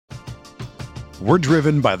We're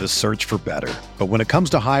driven by the search for better. But when it comes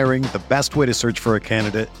to hiring, the best way to search for a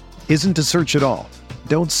candidate isn't to search at all.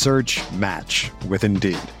 Don't search, match with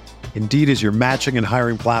Indeed. Indeed is your matching and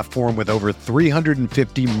hiring platform with over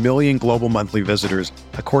 350 million global monthly visitors,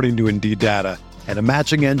 according to Indeed data, and a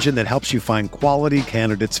matching engine that helps you find quality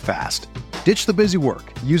candidates fast. Ditch the busy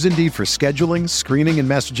work. Use Indeed for scheduling, screening, and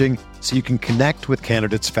messaging so you can connect with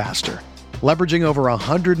candidates faster. Leveraging over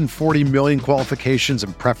 140 million qualifications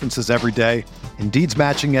and preferences every day, Indeed's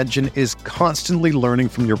matching engine is constantly learning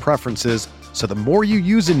from your preferences, so the more you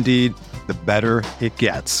use Indeed, the better it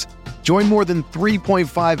gets. Join more than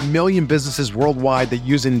 3.5 million businesses worldwide that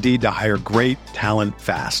use Indeed to hire great talent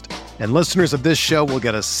fast. And listeners of this show will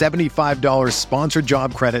get a $75 sponsored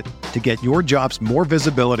job credit to get your jobs more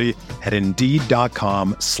visibility at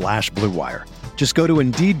Indeed.com/Blue Wire. Just go to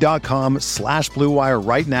Indeed.com/Blue Wire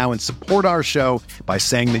right now and support our show by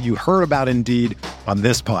saying that you heard about Indeed on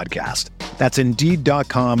this podcast. That's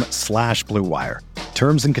Indeed.com/Blue Wire.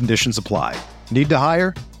 Terms and conditions apply. Need to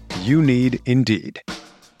hire? You need Indeed.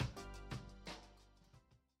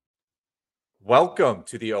 Welcome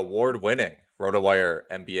to the award-winning RotoWire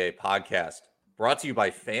NBA podcast, brought to you by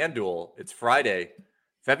FanDuel. It's Friday,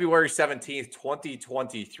 February 17th,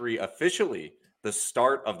 2023, officially the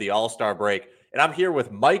start of the All-Star break. And I'm here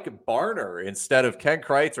with Mike Barner instead of Ken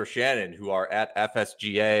Kreitz or Shannon, who are at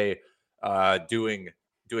FSGA doing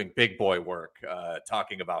big boy work,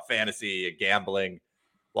 talking about fantasy and gambling,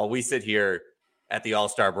 while we sit here at the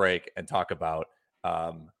All-Star break and talk about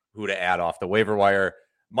who to add off the waiver wire.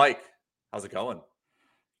 Mike, how's it going?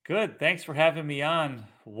 Good. Thanks for having me on.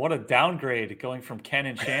 What a downgrade going from Ken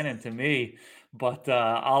and Shannon to me. But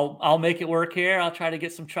I'll make it work here. I'll try to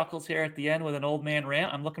get some chuckles here at the end with an old man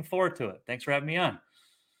rant. I'm looking forward to it. Thanks for having me on.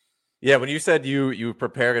 Yeah, when you said you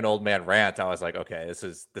prepared an old man rant, I was like, okay, this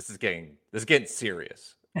is getting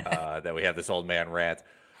serious. That we have this old man rant.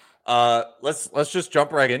 Let's just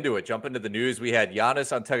jump right into it. Jump into the news. We had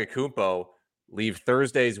Giannis Antetokounmpo leave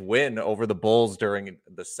Thursday's win over the Bulls during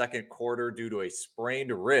the second quarter due to a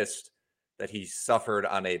sprained wrist that he suffered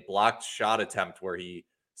on a blocked shot attempt where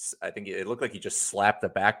I think it looked like he just slapped the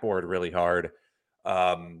backboard really hard.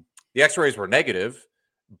 The x-rays were negative,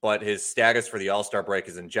 but his status for the All-Star break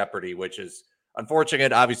is in jeopardy, which is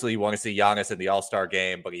unfortunate. Obviously, you want to see Giannis in the All-Star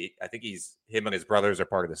game, but I think him and his brothers are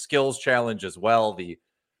part of the skills challenge as well, the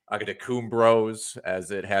Antetokounmbros, as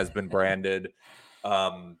it has been branded.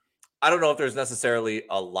 I don't know if there's necessarily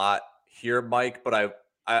a lot here, Mike, but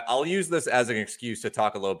I'll use this as an excuse to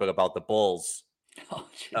talk a little bit about the Bulls.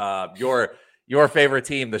 Your favorite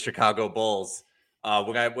team, the Chicago Bulls.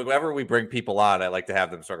 Whenever we bring people on, I like to have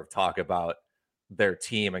them sort of talk about their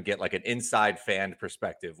team and get like an inside fan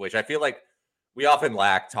perspective, which I feel like we often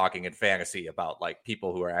lack talking in fantasy about like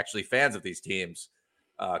people who are actually fans of these teams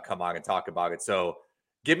come on and talk about it. So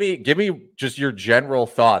give me just your general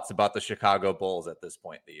thoughts about the Chicago Bulls at this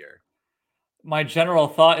point in the year. My general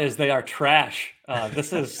thought is they are trash.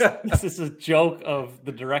 This is a joke of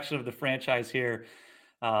the direction of the franchise here.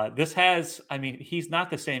 He's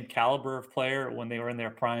not the same caliber of player when they were in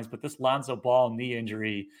their primes, but this Lonzo Ball knee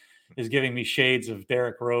injury is giving me shades of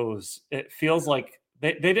Derrick Rose. It feels like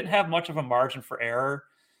they didn't have much of a margin for error.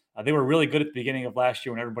 They were really good at the beginning of last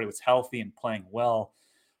year when everybody was healthy and playing well.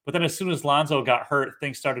 But then as soon as Lonzo got hurt,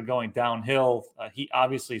 things started going downhill. He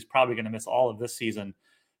obviously is probably going to miss all of this season.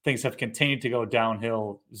 Things have continued to go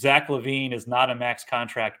downhill. Zach LaVine is not a max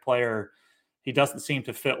contract player. He doesn't seem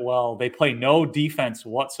to fit well. They play no defense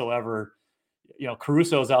whatsoever.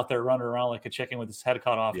 Caruso's out there running around like a chicken with his head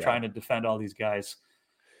cut off, trying to defend all these guys.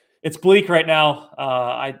 It's bleak right now.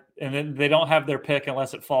 And then they don't have their pick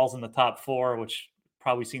unless it falls in the top four, which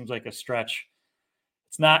probably seems like a stretch.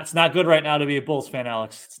 It's not good right now to be a Bulls fan,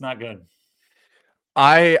 Alex. It's not good.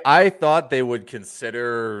 I thought they would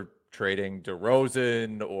consider trading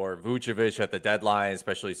DeRozan or Vucevic at the deadline,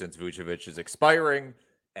 especially since Vucevic is expiring.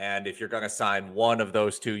 And if you're going to sign one of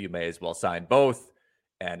those two, you may as well sign both.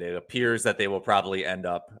 And it appears that they will probably end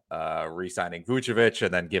up re-signing Vucevic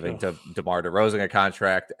and then giving to DeMar DeRozan a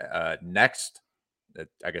contract next,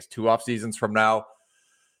 I guess, 2 off seasons from now.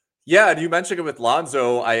 Yeah, and you mentioned it with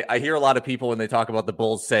Lonzo. I hear a lot of people when they talk about the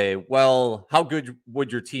Bulls say, well, how good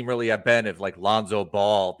would your team really have been if like Lonzo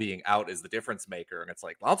Ball being out is the difference maker? And it's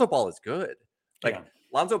like, Lonzo Ball is good.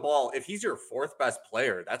 Lonzo Ball, if he's your 4th best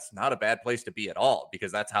player, that's not a bad place to be at all,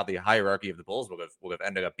 because that's how the hierarchy of the Bulls would have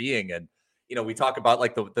ended up being. And, we talk about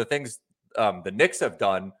like the things the Knicks have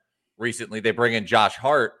done recently. They bring in Josh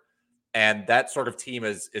Hart, and that sort of team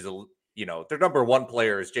is their number one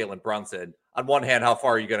player is Jalen Brunson. On one hand, how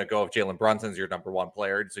far are you going to go if Jalen Brunson's your number one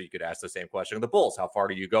player? So you could ask the same question of the Bulls. How far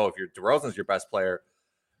do you go if DeRozan's your best player?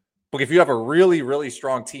 But if you have a really, really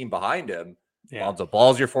strong team behind him, Lonzo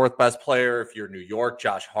Ball's your fourth best player. If you're New York,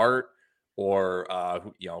 Josh Hart or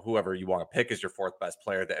whoever you want to pick is your fourth best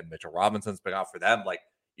player, and Mitchell Robinson's been out for them. Like,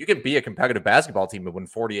 you can be a competitive basketball team and win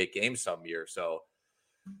 48 games some year. So,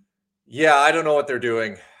 yeah, I don't know what they're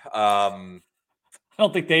doing. I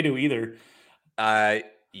don't think they do either.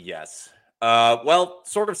 Yes. Well,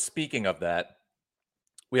 sort of speaking of that,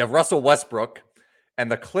 we have Russell Westbrook and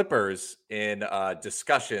the Clippers in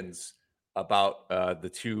discussions about the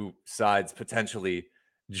two sides potentially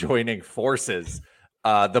joining forces.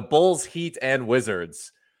 The Bulls, Heat, and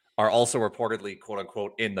Wizards are also reportedly, quote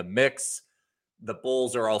unquote, in the mix. The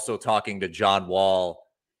Bulls are also talking to John Wall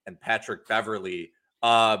and Patrick Beverley.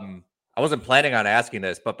 I wasn't planning on asking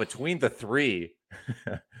this, but between the three,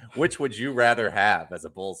 which would you rather have as a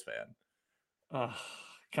Bulls fan?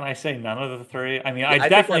 Can I say none of the three? I mean, I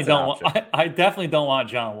definitely don't. I definitely don't want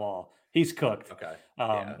John Wall. He's cooked. Okay.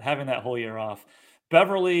 Having that whole year off.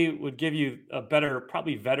 Beverley would give you a better,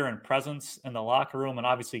 probably veteran presence in the locker room, and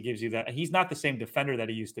obviously gives you that. He's not the same defender that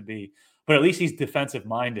he used to be, but at least he's defensive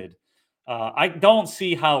minded. I don't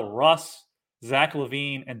see how Russ, Zach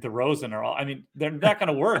LaVine, and DeRozan are all. I mean, they're not going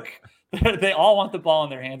to work. They all want the ball in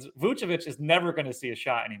their hands. Vucevic is never going to see a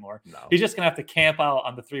shot anymore. No. He's just going to have to camp out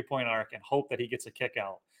on the 3-point arc and hope that he gets a kick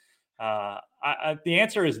out. The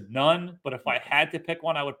answer is none, but if I had to pick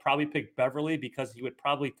one, I would probably pick Beverley because he would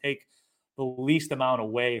probably take the least amount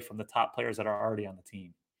away from the top players that are already on the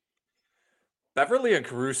team. Beverley and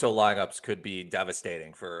Caruso lineups could be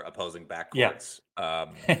devastating for opposing backcourts.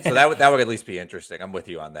 So that would at least be interesting. I'm with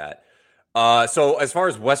you on that. So as far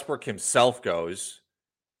as Westbrook himself goes,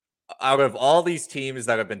 out of all these teams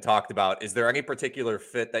that have been talked about, is there any particular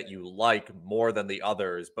fit that you like more than the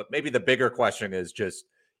others? But maybe the bigger question is just,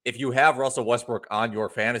 if you have Russell Westbrook on your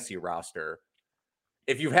fantasy roster,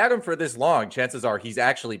 if you've had him for this long, chances are he's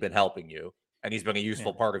actually been helping you and he's been a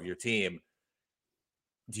useful part of your team.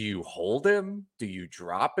 Do you hold him? Do you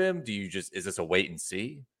drop him? Is this a wait and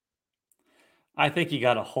see? I think you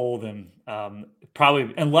got to hold him.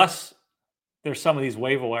 Probably, unless there's some of these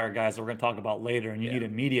waiver wire guys that we're going to talk about later and you need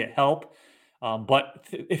immediate help. But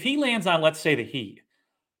if he lands on, let's say, the Heat,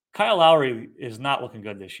 Kyle Lowry is not looking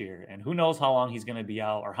good this year. And who knows how long he's going to be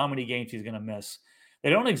out or how many games he's going to miss. They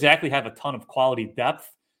don't exactly have a ton of quality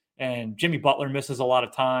depth. And Jimmy Butler misses a lot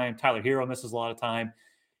of time. Tyler Hero misses a lot of time.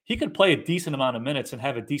 He could play a decent amount of minutes and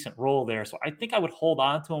have a decent role there. So I think I would hold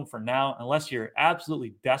on to him for now, unless you're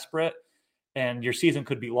absolutely desperate and your season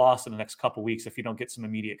could be lost in the next couple of weeks if you don't get some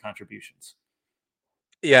immediate contributions.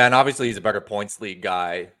 Yeah, and obviously he's a better points league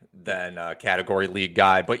guy than a category league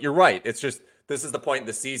guy. But you're right. It's just, this is the point in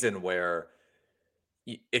the season where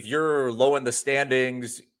if you're low in the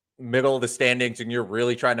standings, middle of the standings, and you're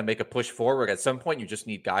really trying to make a push forward, at some point you just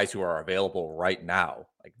need guys who are available right now,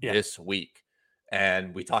 like this week.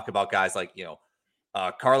 And we talk about guys like,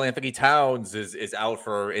 Karl Anthony Towns is out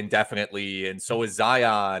for indefinitely, and so is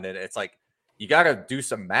Zion. And it's like, you got to do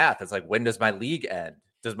some math. It's like, when does my league end?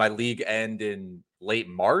 Does my league end in late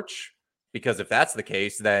March? Because if that's the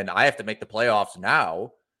case, then I have to make the playoffs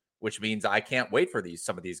now, which means I can't wait for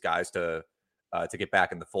some of these guys to get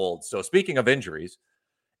back in the fold. So speaking of injuries,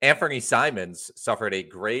 Anthony Simons suffered a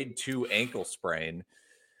grade 2 ankle sprain.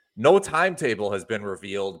 No timetable has been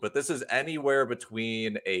revealed, but this is anywhere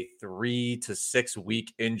between a 3 to 6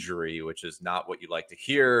 week injury, which is not what you like to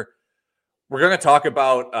hear. We're going to talk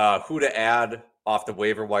about who to add off the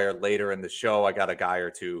waiver wire later in the show. I got a guy or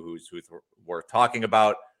two who's worth talking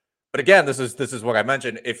about. But again, this is what I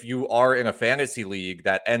mentioned. If you are in a fantasy league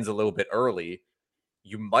that ends a little bit early,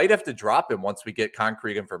 you might have to drop him once we get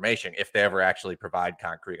concrete information, if they ever actually provide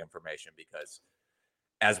concrete information, because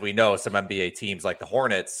as we know, some NBA teams like the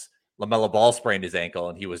Hornets, LaMelo Ball sprained his ankle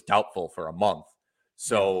and he was doubtful for a month.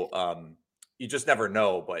 So you just never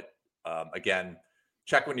know. But again,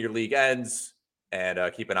 check when your league ends and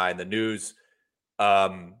keep an eye on the news.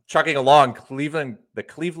 Chugging along, the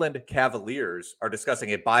Cleveland Cavaliers are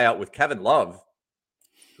discussing a buyout with Kevin Love,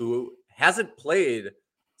 who hasn't played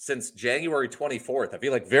since January 24th. I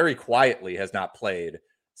feel like very quietly has not played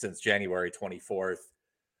since January 24th.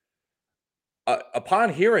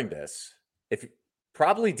 Upon hearing this,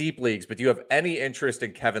 probably deep leagues, but do you have any interest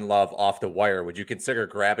in Kevin Love off the wire? Would you consider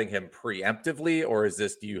grabbing him preemptively, or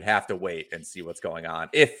do you have to wait and see what's going on?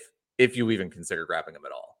 If you even consider grabbing him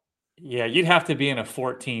at all. Yeah, you'd have to be in a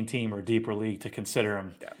 14 team or deeper league to consider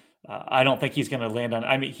him. Yeah. I don't think he's going to land on.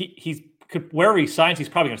 I mean, wherever he signs, he's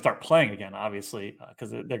probably going to start playing again, obviously,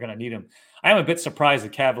 because they're going to need him. I am a bit surprised the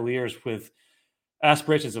Cavaliers, with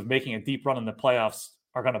aspirations of making a deep run in the playoffs,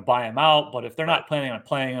 are going to buy him out. But if they're not planning on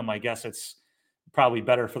playing him, I guess it's probably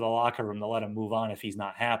better for the locker room to let him move on if he's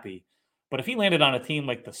not happy. But if he landed on a team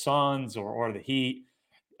like the Suns or the Heat,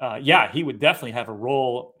 yeah, he would definitely have a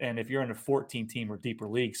role. And if you're in a 14 team or deeper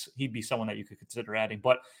leagues, he'd be someone that you could consider adding.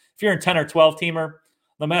 But if you're in 10 or 12 teamer,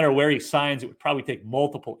 no matter where he signs, it would probably take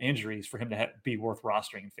multiple injuries for him to be worth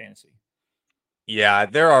rostering in fantasy. Yeah,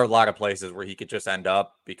 there are a lot of places where he could just end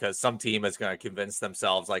up because some team is going to convince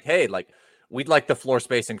themselves like, hey, like we'd like the floor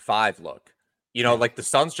spacing 5 look. You know, like the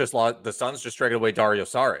Suns just traded away Dario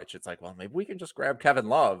Saric. It's like, well, maybe we can just grab Kevin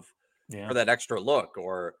Love for that extra look,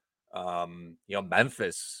 or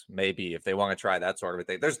Memphis maybe if they want to try that sort of a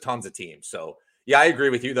thing. There's tons of teams. So yeah, I agree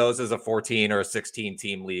with you. Those is a 14 or a 16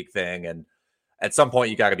 team league thing, and at some point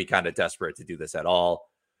you got to be kind of desperate to do this at all.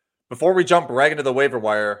 Before we jump right into the waiver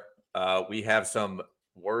wire, we have some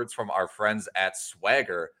words from our friends at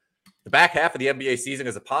Swagger. The back half of the NBA season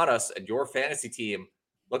is upon us, and your fantasy team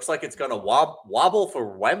looks like it's going to wobble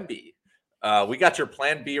for Wemby. We got your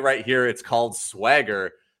plan B right here. It's called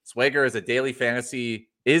Swagger. Swagger is daily fantasy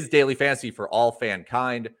for all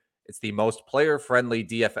fankind. It's the most player-friendly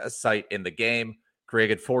DFS site in the game,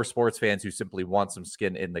 created for sports fans who simply want some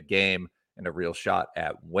skin in the game and a real shot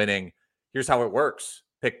at winning. Here's how it works.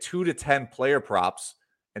 Pick 2 to 10 player props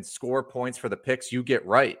and score points for the picks you get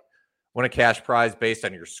right. Win a cash prize based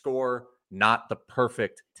on your score, not the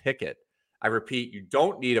perfect ticket. I repeat, you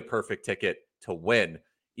don't need a perfect ticket to win.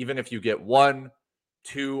 Even if you get 1,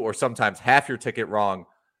 2, or sometimes half your ticket wrong,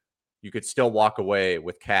 you could still walk away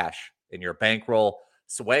with cash in your bankroll.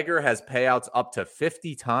 Swagger has payouts up to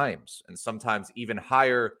 50 times and sometimes even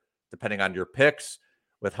higher, depending on your picks.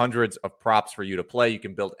 With hundreds of props for you to play, you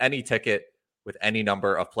can build any ticket with any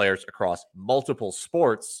number of players across multiple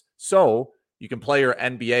sports. So you can play your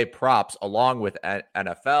NBA props along with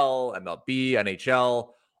NFL, MLB, NHL,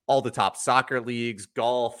 all the top soccer leagues,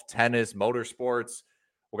 golf, tennis, motorsports,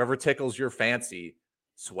 whatever tickles your fancy.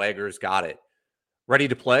 Swagger's got it. Ready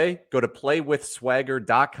to play? Go to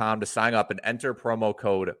playwithswagger.com to sign up and enter promo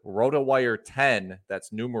code ROTOWIRE10.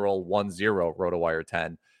 That's numeral 10,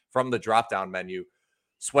 ROTOWIRE10, from the drop-down menu.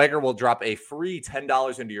 Swagger will drop a free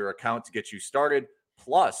 $10 into your account to get you started.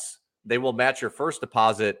 Plus, they will match your first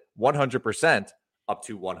deposit 100% up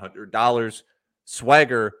to $100.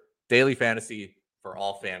 Swagger, daily fantasy for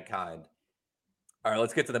all fankind. All right,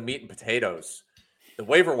 let's get to the meat and potatoes. The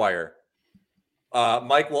waiver wire.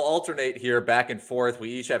 Mike, will alternate here back and forth.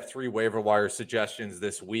 We each have 3 waiver wire suggestions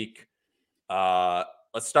this week.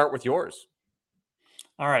 Let's start with yours.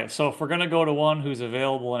 All right, so if we're going to go to one who's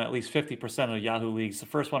available in at least 50% of Yahoo leagues, the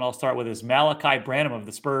first one I'll start with is Malachi Branham of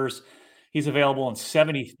the Spurs. He's available in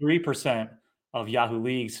 73% of Yahoo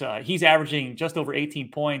leagues. He's averaging just over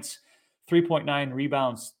 18 points, 3.9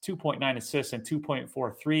 rebounds, 2.9 assists, and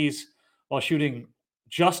 2.4 threes, while shooting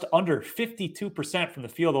just under 52% from the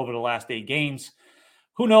field over the last 8 games.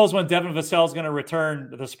 Who knows when Devin Vassell is going to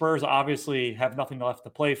return? The Spurs obviously have nothing left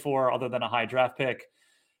to play for other than a high draft pick.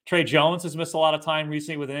 Trey Jones has missed a lot of time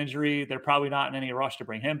recently with an injury. They're probably not in any rush to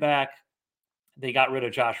bring him back. They got rid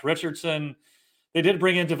of Josh Richardson. They did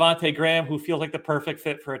bring in Devontae Graham, who feels like the perfect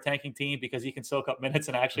fit for a tanking team because he can soak up minutes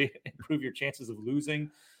and actually improve your chances of losing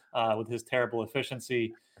with his terrible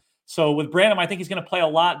efficiency. So with Branham, I think he's going to play a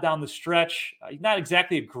lot down the stretch. He's not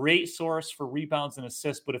exactly a great source for rebounds and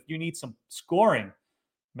assists, but if you need some scoring,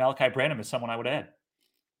 Malachi Branham is someone I would add.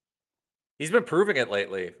 He's been proving it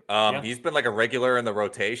lately. He's been like a regular in the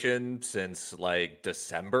rotation since like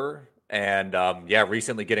December. And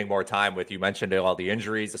recently getting more time with, you mentioned all the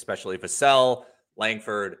injuries, especially Vassell,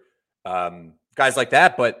 Langford, guys like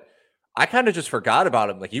that. But I kind of just forgot about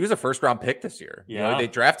him. Like he was a first round pick this year. Yeah. You know, they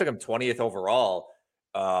drafted him 20th overall.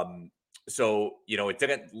 So, it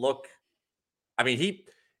didn't look, I mean,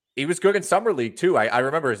 he was good in Summer League too. I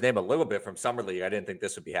remember his name a little bit from Summer League. I didn't think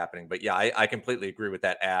this would be happening, but yeah, I completely agree with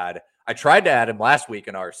that ad. I tried to add him last week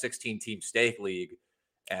in our 16-team stake league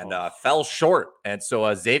and fell short. And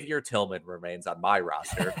so Xavier Tillman remains on my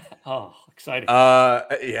roster. Oh, exciting.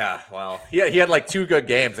 Yeah, well, he had like 2 good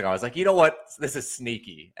games and I was like, you know what? This is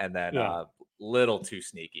sneaky. And then little too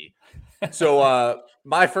sneaky. So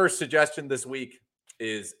my first suggestion this week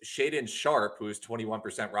is Shaedon Sharpe, who is 21%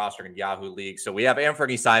 rostered in Yahoo League. So we have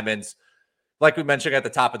Anthony Simons. Like we mentioned at the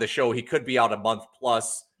top of the show, he could be out a month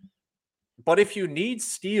plus. But if you need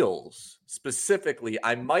steals specifically,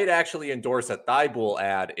 I might actually endorse a Thibault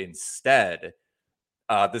ad instead.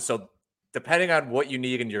 So depending on what you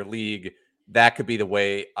need in your league, that could be the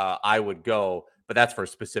way I would go. But that's for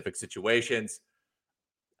specific situations.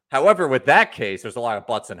 However, with that case, there's a lot of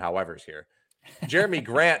buts and howevers here. Jeremy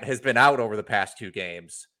Grant has been out over the past 2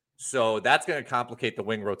 games. So that's going to complicate the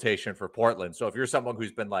wing rotation for Portland. So if you're someone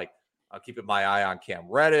who's been like, I'm keeping my eye on Cam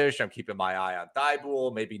Reddish. I'm keeping my eye on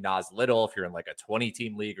Thibault, maybe Nas Little if you're in like a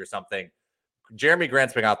 20-team league or something. Jeremy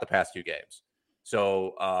Grant's been out the past 2 games.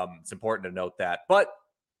 So it's important to note that. But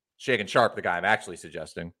Shagan Sharp, the guy I'm actually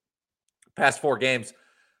suggesting, past 4 games,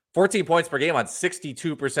 14 points per game on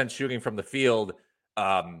 62% shooting from the field.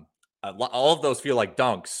 All of those feel like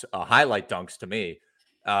dunks, highlight dunks to me.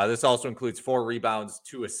 This also includes 4 rebounds,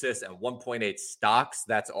 2 assists, and 1.8 stocks.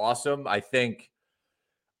 That's awesome. I think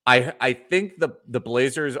the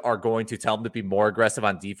Blazers are going to tell them to be more aggressive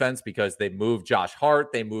on defense because they moved Josh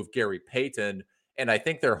Hart, they moved Gary Payton, and I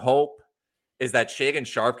think their hope is that Shagan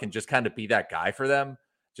Sharp can just kind of be that guy for them,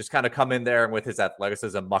 just kind of come in there and with his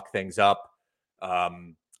athleticism muck things up.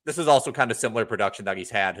 This is also kind of similar production that he's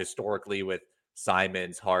had historically with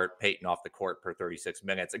Simons, Hart, Payton off the court per 36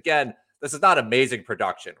 minutes. Again, this is not amazing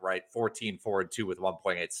production, right? 14, 4, and 2 with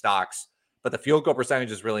 1.8 stocks, but the field goal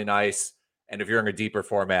percentage is really nice. And if you're in a deeper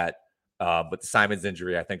format with the Simons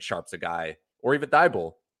injury, I think Sharp's a guy, or even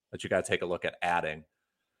Thibault, that you got to take a look at adding.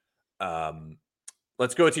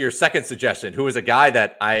 Let's go to your second suggestion, who is a guy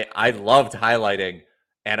that I loved highlighting,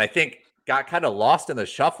 and I think got kind of lost in the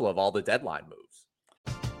shuffle of all the deadline moves.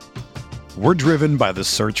 We're driven by the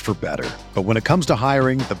search for better. But when it comes to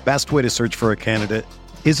hiring, the best way to search for a candidate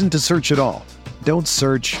isn't to search at all. Don't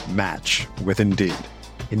search, match with Indeed.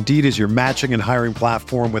 Indeed is your matching and hiring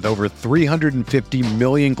platform with over 350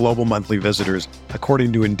 million global monthly visitors,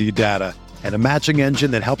 according to Indeed data, and a matching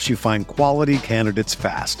engine that helps you find quality candidates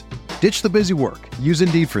fast. Ditch the busy work. Use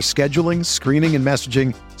Indeed for scheduling, screening, and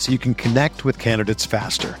messaging so you can connect with candidates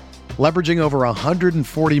faster. Leveraging over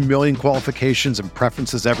 140 million qualifications and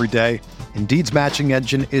preferences every day, Indeed's matching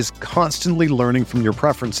engine is constantly learning from your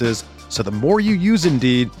preferences, so the more you use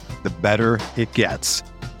Indeed, the better it gets.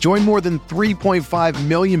 Join more than 3.5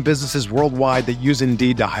 million businesses worldwide that use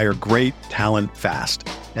Indeed to hire great talent fast.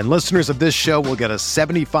 And listeners of this show will get a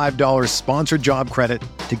 $75 sponsored job credit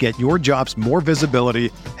to get your jobs more visibility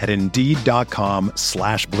at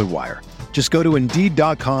Indeed.com/Blue Wire. Just go to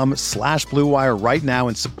Indeed.com/Blue Wire right now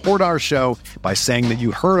and support our show by saying that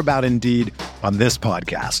you heard about Indeed on this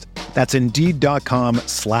podcast. That's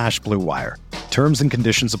Indeed.com/Blue Wire. Terms and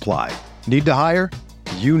conditions apply. Need to hire?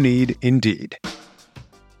 You need Indeed.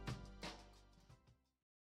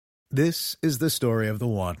 This is the story of the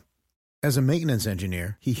one. As a maintenance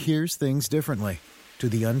engineer, he hears things differently. To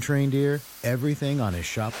the untrained ear, everything on his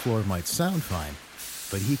shop floor might sound fine,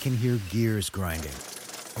 but he can hear gears grinding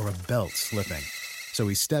or a belt slipping. So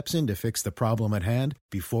he steps in to fix the problem at hand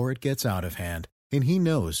before it gets out of hand. And he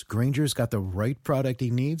knows Grainger's got the right product he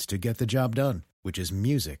needs to get the job done, which is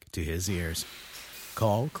music to his ears.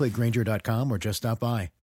 Call, click Grainger.com, or just stop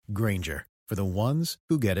by. Grainger, for the ones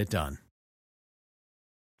who get it done.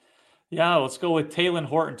 Yeah, let's go with Talen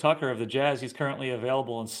Horton-Tucker of the Jazz. He's currently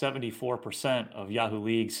available in 74% of Yahoo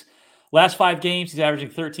leagues. Last 5 games, he's averaging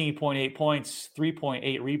 13.8 points,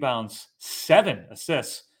 3.8 rebounds, 7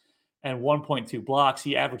 assists, and 1.2 blocks.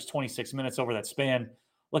 He averaged 26 minutes over that span.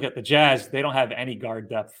 Look at the Jazz. They don't have any guard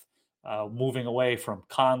depth, moving away from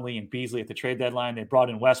Conley and Beasley at the trade deadline. They brought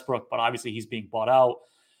in Westbrook, but obviously he's being bought out.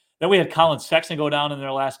 Then we had Colin Sexton go down in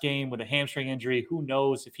their last game with a hamstring injury. Who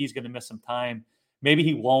knows if he's going to miss some time. Maybe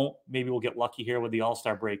he won't. Maybe we'll get lucky here with the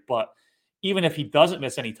All-Star break. But even if he doesn't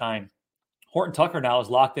miss any time, Horton-Tucker now is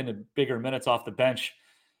locked into bigger minutes off the bench.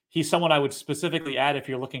 He's someone I would specifically add if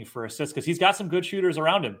you're looking for assists because he's got some good shooters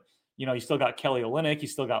around him. You know, you still got Kelly Olynyk, you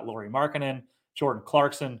still got Lauri Markkanen, Jordan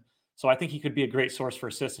Clarkson. So I think he could be a great source for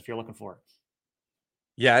assists if you're looking for it.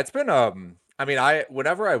 Yeah, it's been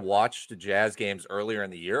whenever I watched Jazz games earlier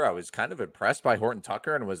in the year, I was kind of impressed by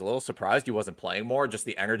Horton-Tucker and was a little surprised he wasn't playing more. Just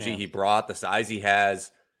the energy he brought, the size he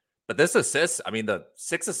has. But this assists, the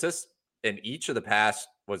 6 assists in each of the past,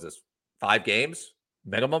 5 games,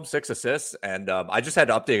 minimum 6 assists. And I just had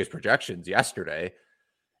to update his projections yesterday.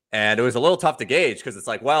 And it was a little tough to gauge because it's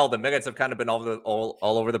like, well, the minutes have kind of been all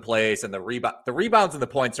over the place. And the rebounds and the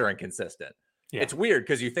points are inconsistent. Yeah. It's weird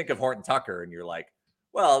because you think of Horton-Tucker and you're like,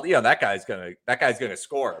 well, that guy's gonna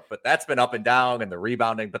score, but that's been up and down and the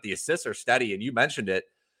rebounding, but the assists are steady. And you mentioned it.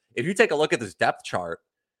 If you take a look at this depth chart,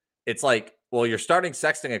 it's like, well, you're starting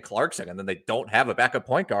Sexton and Clarkson, and then they don't have a backup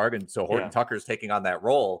point guard, and so Horton-Tucker is taking on that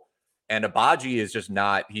role. And Agbaji is just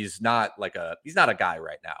not. He's not a guy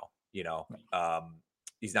right now.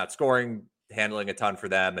 He's not scoring, handling a ton for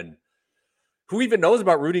them, and who even knows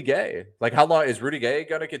about Rudy Gay? Like, how long is Rudy Gay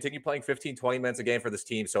going to continue playing 15, 20 minutes a game for this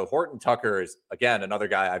team? So Horton-Tucker is, again, another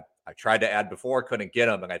guy I tried to add before, couldn't get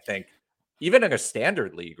him. And I think even in a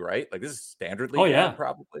standard league, right? Like this is standard league. Oh, yeah.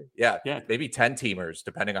 Probably. Yeah. Maybe 10 teamers,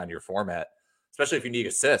 depending on your format, especially if you need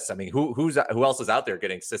assists. I mean, who else is out there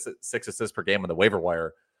getting 6 assists per game on the waiver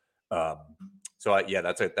wire? Yeah,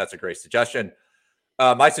 that's a great suggestion.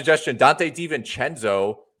 My suggestion: Dante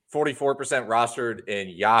DiVincenzo, 44% rostered in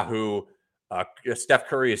Yahoo. Steph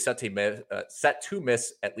Curry is set to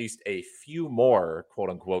miss at least a few more "quote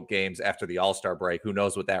unquote" games after the All-Star break. Who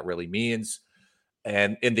knows what that really means?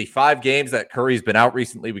 And in the 5 games that Curry's been out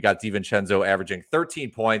recently, we got DiVincenzo averaging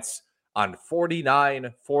 13 points on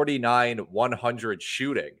 49, 100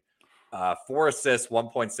 shooting, 4 assists,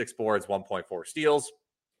 1.6 boards, 1.4 steals.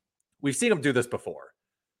 We've seen him do this before.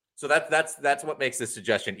 So that's what makes this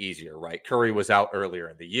suggestion easier, right? Curry was out earlier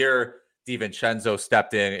in the year. DiVincenzo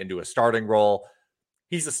stepped into a starting role.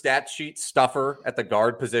 He's a stat sheet stuffer at the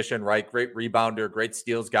guard position, right? Great rebounder, great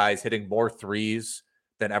steals guys, hitting more threes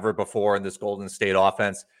than ever before in this Golden State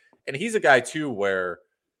offense. And he's a guy too where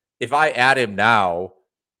if I add him now,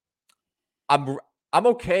 I'm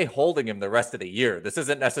okay holding him the rest of the year. This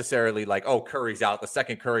isn't necessarily like, oh, Curry's out. The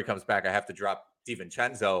second Curry comes back, I have to drop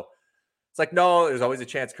DiVincenzo. It's like, no, there's always a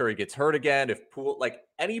chance Curry gets hurt again. If Poole, like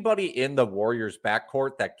anybody in the Warriors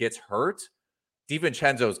backcourt that gets hurt,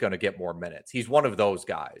 DiVincenzo is going to get more minutes. He's one of those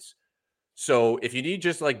guys. So if you need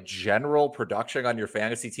just like general production on your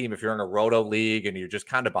fantasy team, if you're in a roto league and you're just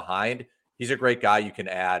kind of behind, he's a great guy you can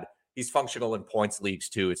add. He's functional in points leagues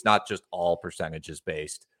too. It's not just all percentages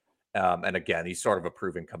based. And again, he's sort of a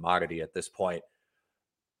proven commodity at this point.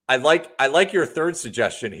 I like your third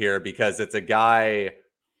suggestion here because it's a guy.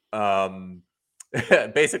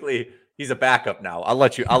 Basically, he's a backup now. I'll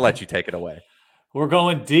let you take it away. We're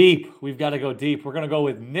going deep. We've got to go deep. We're going to go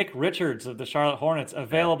with Nick Richards of the Charlotte Hornets,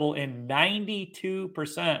 available in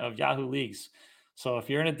 92% of Yahoo leagues. So if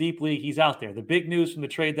you're in a deep league, he's out there. The big news from the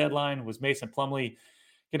trade deadline was Mason Plumlee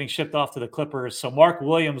getting shipped off to the Clippers. So Mark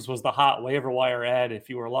Williams was the hot waiver wire ad. If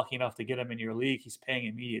you were lucky enough to get him in your league, he's paying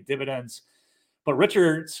immediate dividends. But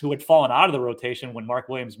Richards, who had fallen out of the rotation when Mark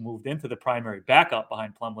Williams moved into the primary backup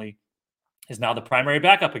behind Plumlee, is now the primary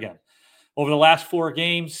backup again. Over the last 4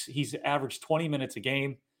 games, he's averaged 20 minutes a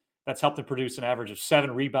game. That's helped him produce an average of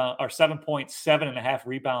 7.5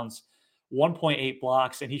 rebounds, 1.8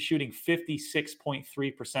 blocks, and he's shooting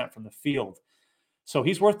 56.3% from the field. So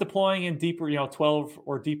he's worth deploying in deeper, 12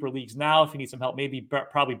 or deeper leagues now. If you need some help,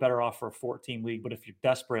 probably better off for a 14 league. But if you're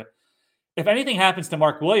desperate, if anything happens to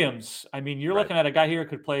Mark Williams, I mean, you're looking at a guy here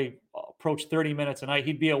who could approach 30 minutes a night.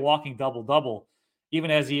 He'd be a walking double-double. Even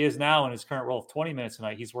as he is now in his current role of 20 minutes a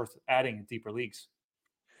night, he's worth adding in deeper leagues.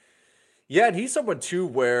 Yeah, and he's someone too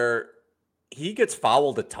where he gets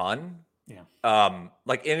fouled a ton. Yeah.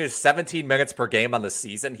 Like in his 17 minutes per game on the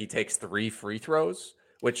season, he takes 3 free throws,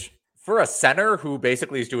 which for a center who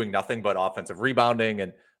basically is doing nothing but offensive rebounding,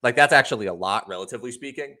 and like that's actually a lot, relatively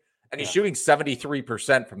speaking. And he's shooting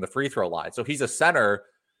 73% from the free throw line. So he's a center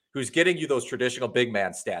who's getting you those traditional big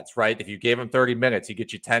man stats, right? If you gave him 30 minutes, he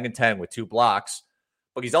gets you 10 and 10 with 2 blocks.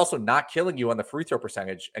 But he's also not killing you on the free throw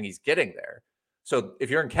percentage, and he's getting there. So if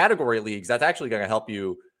you're in category leagues, that's actually going to help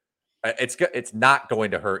you. It's not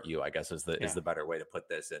going to hurt you, I guess, is the better way to put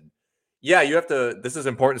this. And yeah, you have to. This is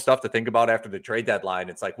important stuff to think about after the trade deadline.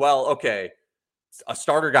 It's like, well, okay, a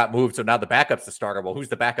starter got moved, so now the backup's the starter. Well, who's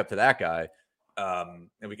the backup to that guy? And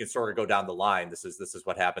we can sort of go down the line. This is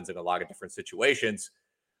what happens in a lot of different situations.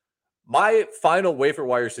 My final waiver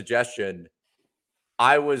wire suggestion,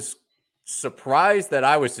 I was surprised that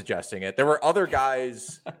I was suggesting it. There were other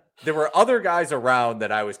guys around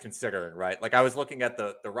that I was considering, right? Like I was looking at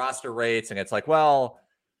the roster rates, and it's like, well,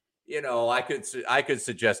 I could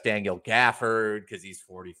suggest Daniel Gafford because he's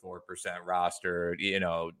 44% rostered.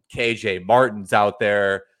 KJ Martin's out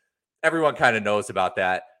there. Everyone kind of knows about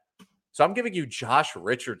that. So I'm giving you Josh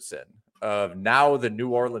Richardson of now the New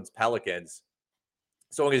Orleans Pelicans.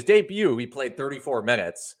 So in his debut, he played 34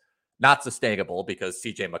 minutes. Not sustainable because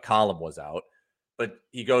CJ McCollum was out, but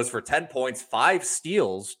he goes for 10 points, 5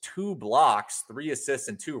 steals, 2 blocks, 3 assists,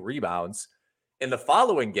 and 2 rebounds. In the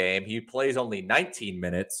following game, he plays only 19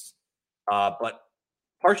 minutes, but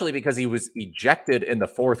partially because he was ejected in the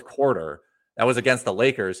 4th quarter. That was against the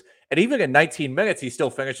Lakers. And even in 19 minutes, he still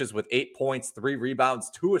finishes with 8 points, 3 rebounds,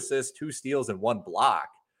 2 assists, 2 steals, and 1 block.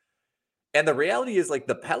 And the reality is, like,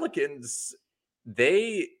 the Pelicans,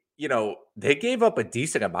 they gave up a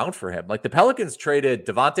decent amount for him. Like the Pelicans traded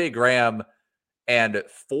Devontae Graham and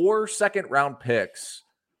 4 second-round picks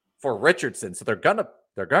for Richardson. So they're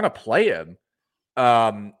gonna play him.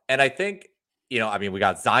 And I think, we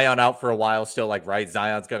got Zion out for a while still, like, right?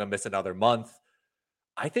 Zion's gonna miss another month.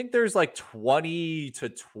 I think there's like 20 to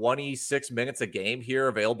 26 minutes a game here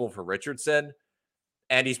available for Richardson.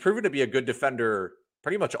 And he's proven to be a good defender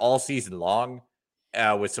pretty much all season long,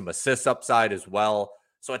 with some assists upside as well.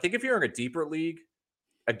 So I think if you're in a deeper league,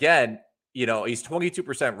 again, he's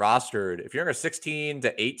 22% rostered. If you're in a 16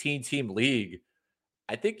 to 18 team league,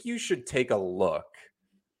 I think you should take a look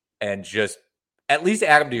and just at least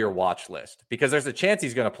add him to your watch list, because there's a chance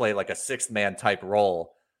he's going to play like a sixth man type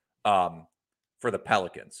role for the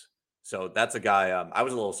Pelicans. So that's a guy I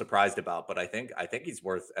was a little surprised about, but I think he's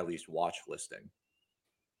worth at least watch listing.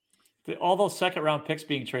 All those second round picks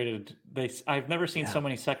being traded, I've never seen so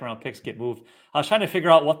many second round picks get moved. I was trying to figure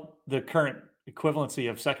out what the current equivalency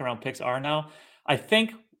of second round picks are now. I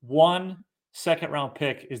think one second round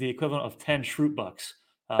pick is the equivalent of 10 Schrute bucks.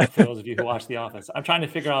 For those of you who watch The Office, I'm trying to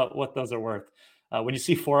figure out what those are worth. When you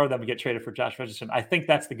see 4 of them get traded for Josh Richardson, I think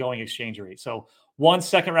that's the going exchange rate. So 1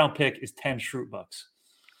 second round pick is 10 Schrute bucks.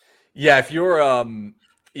 Yeah, if you're,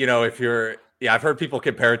 I've heard people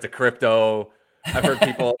compare it to crypto. I've heard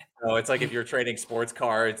people, it's like if you're trading sports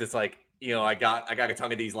cards, it's like, I got a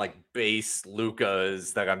ton of these like base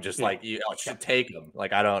Lucas that I'm just like, I should take them.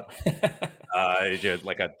 Like I don't,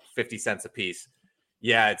 like a 50 cents a piece.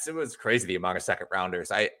 Yeah, it was crazy the amount of second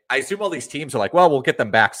rounders. I assume all these teams are like, well, we'll get them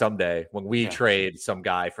back someday when we trade some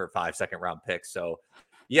guy for 5 second round picks. So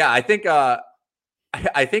yeah, I think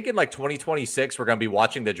in like 2026 we're going to be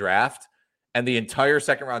watching the draft, and the entire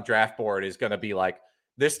second round draft board is going to be like,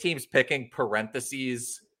 this team's picking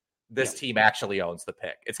parentheses, this team actually owns the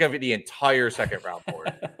pick. It's going to be the entire second round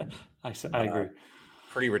board. I agree.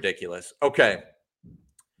 Pretty ridiculous. Okay,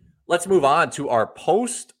 let's move on to our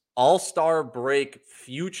post All-Star break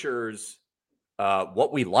futures.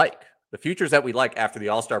 What we like, the futures that we like after the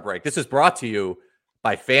All-Star break. This is brought to you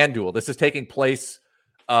by FanDuel. This is taking place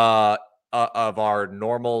of our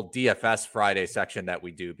normal DFS Friday section that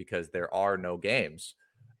we do, because there are no games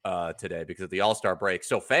today because of the All-Star break.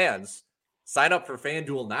 So fans, sign up for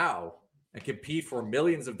FanDuel now and compete for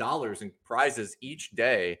millions of dollars in prizes each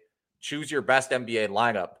day. Choose your best NBA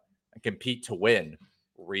lineup and compete to win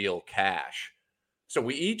real cash. So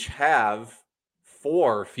we each have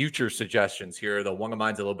 4 future suggestions here, though one of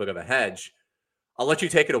mine's a little bit of a hedge. I'll let you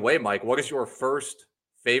take it away, Mike. What is your first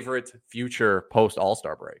favorite future post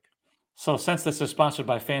All-Star break? So since this is sponsored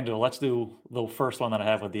by FanDuel, let's do the first one that I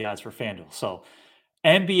have with the odds for FanDuel. So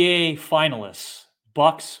NBA finalists,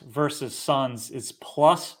 Bucks versus Suns, is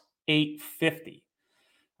plus 850.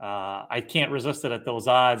 I can't resist it at those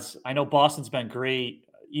odds. I know Boston's been great,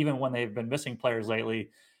 even when they've been missing players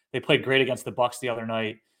lately. They played great against the Bucks the other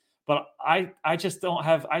night, but I just don't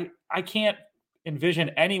have, I can't envision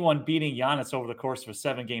anyone beating Giannis over the course of a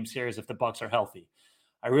 7-game series if the Bucks are healthy.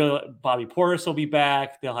 Bobby Portis will be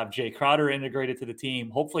back. They'll have Jay Crowder integrated to the team.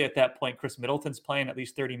 Hopefully at that point, Chris Middleton's playing at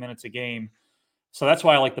least 30 minutes a game. So that's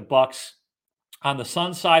why I like the Bucks. On the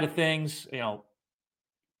Suns side of things,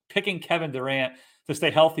 picking Kevin Durant to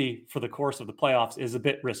stay healthy for the course of the playoffs is a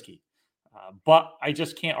bit risky. But I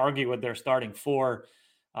just can't argue with their starting 4.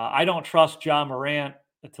 I don't trust Ja Morant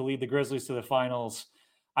to lead the Grizzlies to the finals.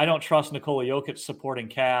 I don't trust Nikola Jokic supporting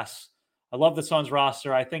Cass. I love the Suns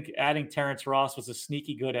roster. I think adding Terrence Ross was a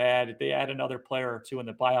sneaky good add. If they add another player or 2 in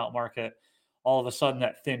the buyout market, all of a sudden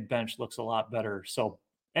that thin bench looks a lot better. So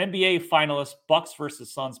NBA finalists, Bucks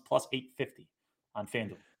versus Suns, plus 850 on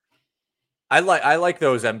FanDuel. I like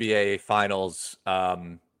those NBA finals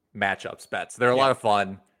matchups bets. They're a lot of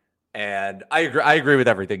fun. And I agree with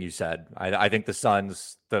everything you said. I think the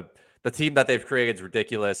Suns, the team that they've created is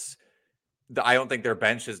ridiculous. I don't think their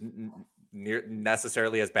bench is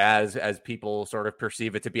necessarily as bad as people sort of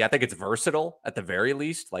perceive it to be. I think it's versatile at the very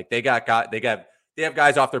least. Like they have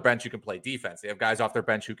guys off their bench who can play defense. They have guys off their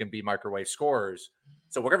bench who can be microwave scorers.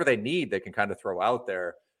 So whatever they need, they can kind of throw out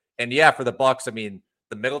there. And yeah, for the Bucks, I mean,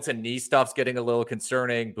 the Middleton knee stuff's getting a little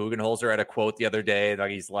concerning. Budenholzer had a quote the other day that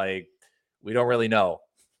he's like, we don't really know.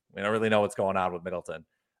 We don't really know what's going on with Middleton.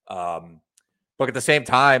 But at the same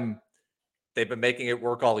time, they've been making it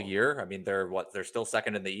work all year. I mean, they're still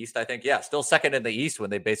second in the East, I think. Yeah, still second in the East when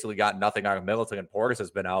they basically got nothing out of Middleton and Portis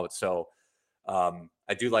has been out. So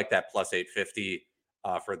I do like that plus 850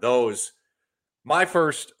 for those. My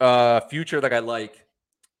first future that I like,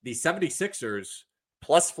 the 76ers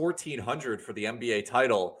plus 1,400 for the NBA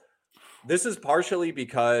title. This is partially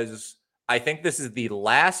because I think this is the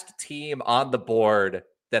last team on the board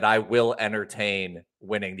that I will entertain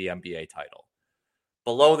winning the NBA title.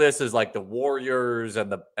 Below this is like the Warriors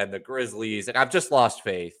and the Grizzlies. And I've just lost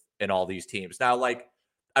faith in all these teams. Now, like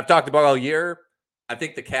I've talked about all year, I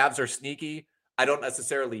think the Cavs are sneaky. I don't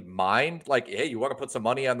necessarily mind. Like, hey, you want to put some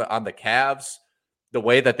money on the Cavs, the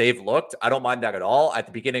way that they've looked? I don't mind that at all. At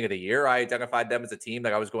the beginning of the year, I identified them as a team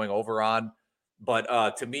that I was going over on.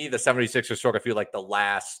 But to me, the 76ers sort of feel like the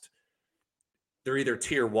last. They're either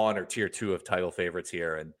tier 1 or tier 2 of title favorites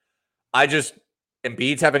here. And I just,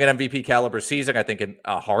 Embiid's having an MVP caliber season. I think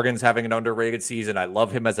Harden's having an underrated season. I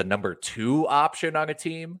love him as a number 2 option on a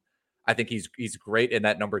team. I think he's great in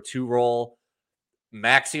that number 2 role.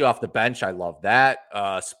 Maxey off the bench, I love that.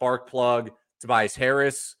 Spark plug, Tobias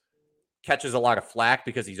Harris catches a lot of flack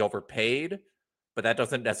because he's overpaid, but that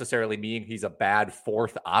doesn't necessarily mean he's a bad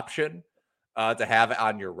 4th option to have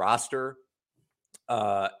on your roster.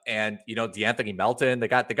 And DeAnthony Melton, they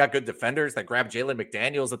got good defenders that grabbed Jalen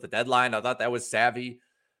McDaniels at the deadline. I thought that was savvy.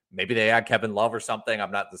 Maybe they had Kevin Love or something.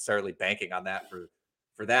 I'm not necessarily banking on that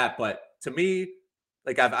for that. But to me,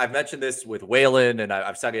 like I've mentioned this with Waylon, and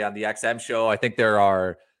I've said it on the XM show. I think there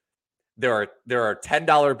are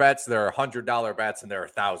 $10 bets, there are $100 bets, and there are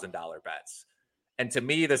 $1,000 bets. And to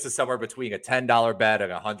me, this is somewhere between a $10 bet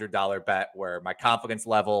and a $100 bet, where my confidence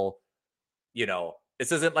level,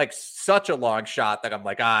 this isn't like such a long shot that I'm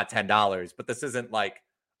like, $10, but this isn't like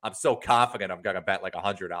I'm so confident I'm going to bet like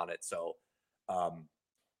 100 on it. So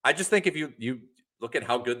I just think if you look at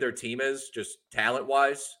how good their team is, just talent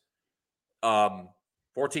wise,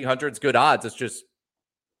 1,400 is good odds. It's just,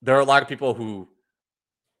 there are a lot of people who,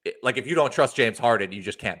 like, if you don't trust James Harden, you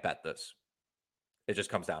just can't bet this. It just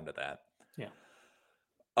comes down to that. Yeah.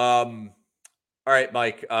 All right,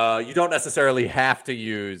 Mike, you don't necessarily have to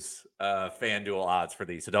use FanDuel odds for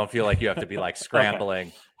these, so don't feel like you have to be like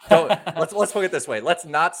scrambling. Okay. Let's put it this way. Let's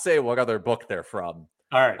not say what other book they're from.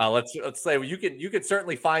 All right. Let's say you can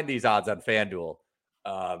certainly find these odds on FanDuel.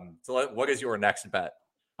 What is your next bet?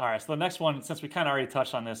 All right, so the next one, since we kind of already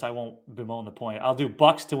touched on this, I won't bemoan the point. I'll do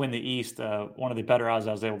Bucks to win the East. One of the better odds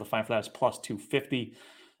I was able to find for that is plus 250.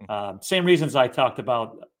 Same reasons I talked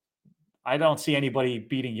about. I don't see anybody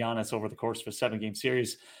beating Giannis over the course of a 7-game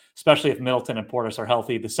series, especially if Middleton and Portis are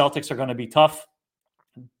healthy. The Celtics are going to be tough.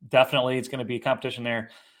 Definitely, it's going to be a competition there.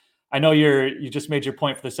 I know you just made your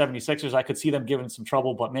point for the 76ers. I could see them giving some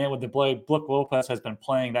trouble, but man, with the Brook Lopez has been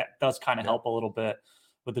playing, that does kind of help a little bit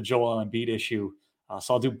with the Joel Embiid issue.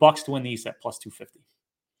 So I'll do Bucks to win the East at plus 250.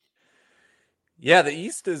 Yeah, the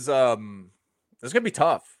East is it's going to be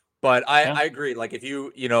tough, but I agree. Like if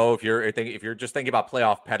you're just thinking about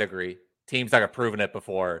playoff pedigree, teams that have proven it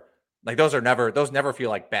before, like those never feel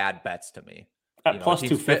like bad bets to me. At plus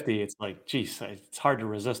 250, it's like, geez, it's hard to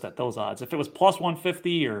resist at those odds. If it was plus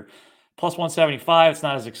 150 or plus 175, it's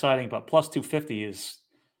not as exciting, but plus 250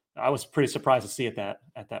 I was pretty surprised to see it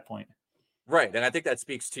at that point. Right. And I think that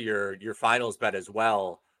speaks to your finals bet as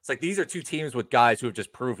well. It's like these are two teams with guys who have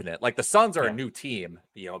just proven it. Like the Suns are a new team,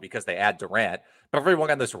 because they add Durant. But everyone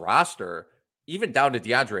on this roster, even down to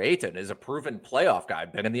DeAndre Ayton, is a proven playoff guy.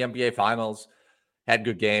 Been in the NBA Finals, had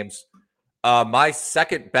good games. My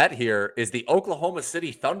second bet here is the Oklahoma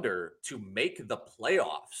City Thunder to make the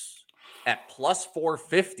playoffs at plus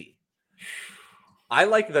 450. I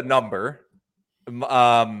like the number.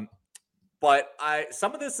 But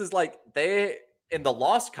some of this is like they, in the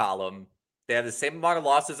loss column, they have the same amount of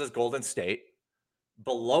losses as Golden State.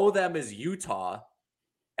 Below them is Utah,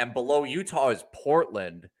 and below Utah is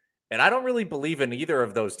Portland. And I don't really believe in either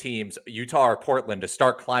of those teams, Utah or Portland, to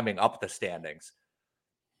start climbing up the standings.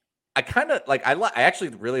 I actually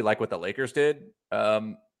really like what the Lakers did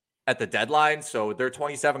at the deadline. So they're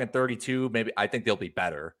 27-32. Maybe I think they'll be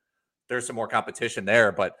better. There's some more competition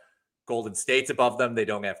there, but Golden State's above them. They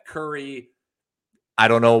don't have Curry. I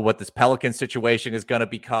don't know what this Pelican situation is going to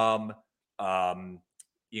become. I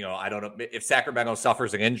don't know if Sacramento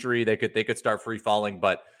suffers an injury, they could start free falling,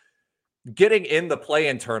 but getting in the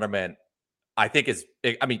play-in tournament, I think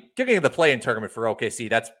getting in the play-in tournament for OKC,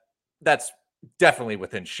 that's definitely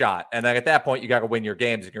within shot. And then at that point, you got to win your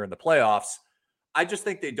games if you're in the playoffs. I just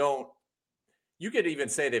think they don't. You could even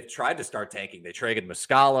say they've tried to start tanking. They traded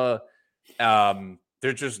Muscala.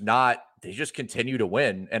 They're just not. They just continue to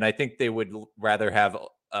win, and I think they would rather have.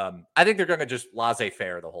 I think they're going to just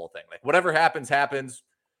laissez-faire the whole thing. Like whatever happens, happens.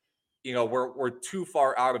 We're too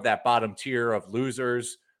far out of that bottom tier of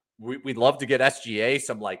losers. We'd love to get SGA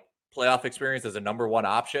some like playoff experience as a number one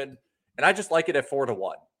option, and I just like it at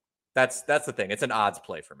 4-1. That's the thing. It's an odds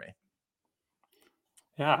play for me.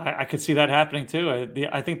 Yeah, I could see that happening too.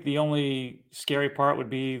 I think the only scary part would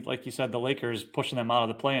be, like you said, the Lakers pushing them out of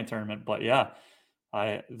the play-in tournament. But yeah,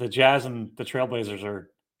 the Jazz and the Trailblazers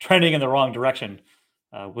are trending in the wrong direction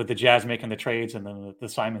with the Jazz making the trades and then the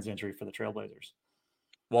Simons injury for the Trailblazers.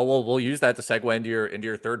 Well, we'll use that to segue into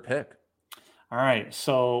your third pick. All right,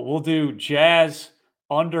 so we'll do Jazz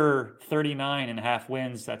under 39.5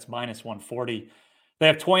 wins. That's minus 140. They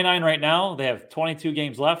have 29 right now. They have 22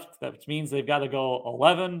 games left. That means they've got to go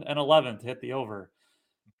 11-11 to hit the over.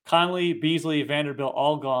 Conley, Beasley, Vanderbilt,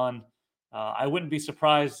 all gone. I wouldn't be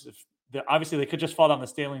surprised if obviously they could just fall down the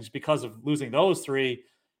standings because of losing those three.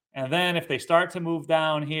 And then if they start to move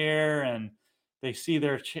down here and they see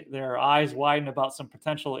their eyes widen about some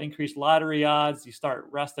potential increased lottery odds, you start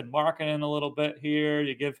resting Markkanen a little bit here.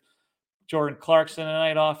 You give Jordan Clarkson a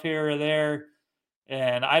night off here or there.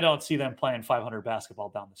 And I don't see them playing 500 basketball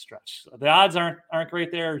down the stretch. So the odds aren't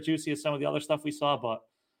great there, juicy as some of the other stuff we saw, but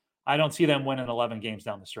I don't see them winning 11 games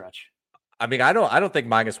down the stretch. I mean, I don't think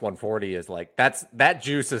minus 140 is like that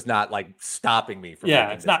juice is not like stopping me from.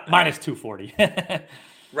 Yeah, it's not minus 240.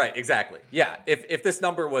 Right, exactly. Yeah, if this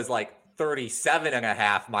number was like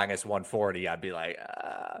 37.5 minus 140, I'd be like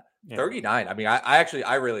 39. I mean,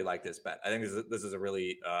 I really like this bet. I think this is a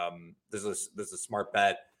really this is a smart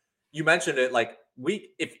bet. You mentioned it, like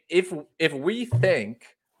if we think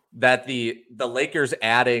that the Lakers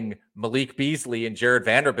adding Malik Beasley and Jared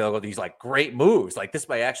Vanderbilt are these like great moves, like this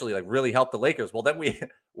might actually like really help the Lakers. Well, then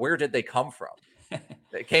where did they come from?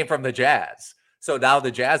 They came from the Jazz. So now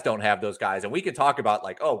the Jazz don't have those guys, and we can talk about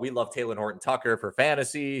like, oh, we love Talen Horton-Tucker for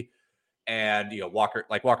fantasy, and Walker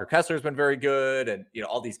Kessler's been very good, and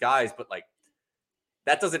all these guys, but like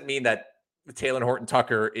that doesn't mean that Talen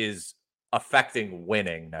Horton-Tucker is affecting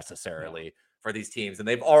winning necessarily for these teams, and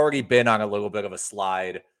they've already been on a little bit of a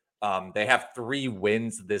slide. They have 3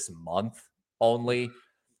 wins this month only,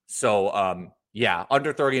 so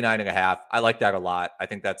under 39.5. I like that a lot. I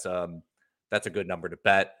think that's a good number to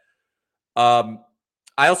bet. I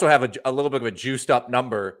also have a little bit of a juiced up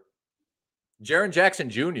number. Jaren Jackson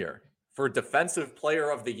Jr. for Defensive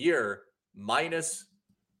Player of the Year, minus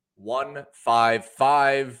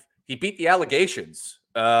 155. He beat the allegations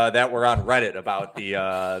that were on Reddit about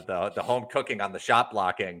the home cooking on the shot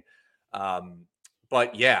blocking.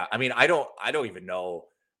 But yeah, I mean, I don't even know.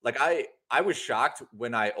 Like I was shocked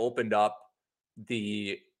when I opened up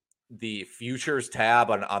the futures tab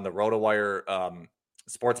on the RotoWire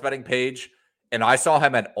sports betting page, and I saw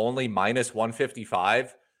him at only minus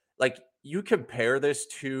 155. Like, you compare this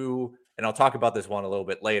to, and I'll talk about this one a little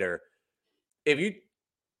bit later. If you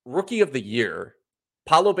rookie of the year,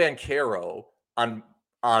 Paolo Banchero on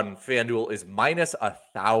FanDuel is minus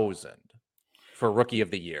 1,000 for rookie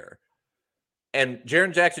of the year. And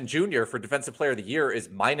Jaren Jackson Jr. for Defensive Player of the Year is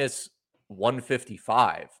minus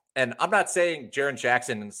 155. And I'm not saying Jaren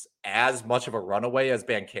Jackson's as much of a runaway as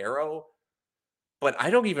Banchero, but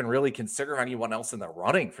I don't even really consider anyone else in the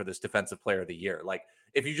running for this Defensive Player of the Year. Like,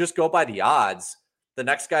 if you just go by the odds, the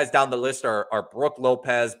next guys down the list are Brooke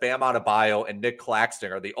Lopez, Bam Adebayo, and Nick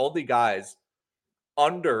Claxton are the only guys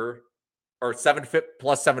under or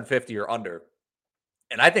plus 750 or under.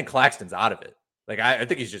 And I think Claxton's out of it. Like, I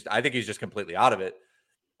think he's just completely out of it.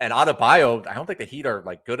 And Adebayo, I don't think the Heat are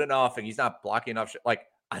like good enough, and he's not blocking enough. Like,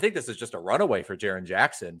 I think this is just a runaway for Jaren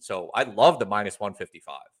Jackson. So I love the minus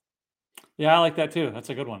 155. Yeah, I like that too. That's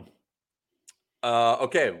a good one.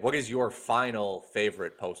 Okay, what is your final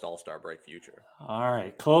favorite post All-Star break future? All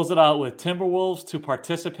right, close it out with Timberwolves to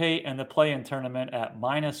participate in the play-in tournament at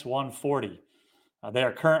minus 140. They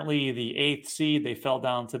are currently the 8th seed. They fell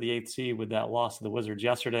down to the 8th seed with that loss to the Wizards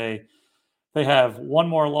yesterday. They have one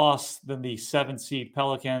more loss than the 7th seed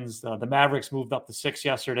Pelicans. The Mavericks moved up to 6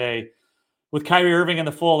 yesterday. With Kyrie Irving in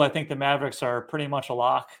the fold, I think the Mavericks are pretty much a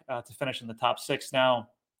lock to finish in the top 6 now.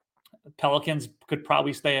 Pelicans could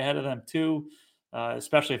probably stay ahead of them too,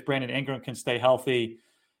 especially if Brandon Ingram can stay healthy.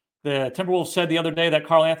 The Timberwolves said the other day that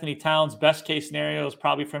Karl Anthony Towns' best case scenario is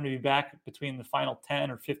probably for him to be back between the final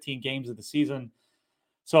 10 or 15 games of the season.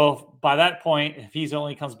 So by that point, if he's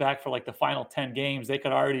only comes back for like the final 10 games, they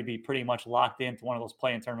could already be pretty much locked into one of those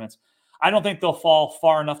play-in tournaments. I don't think they'll fall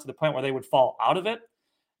far enough to the point where they would fall out of it.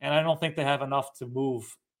 And I don't think they have enough to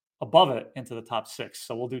move above it into the top 6.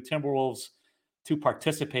 So we'll do Timberwolves to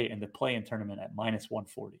participate in the play-in tournament at minus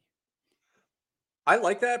 140. I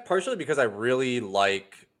like that partially because I really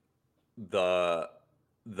like the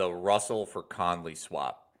Russell for Conley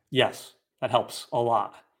swap. Yes, that helps a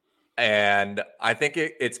lot. And I think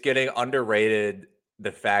it's getting underrated,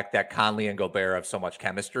 the fact that Conley and Gobert have so much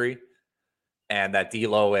chemistry, and that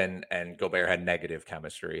D'Lo and Gobert had negative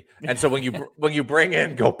chemistry. And so when you bring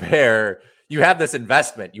in Gobert, you have this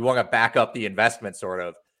investment. You want to back up the investment, sort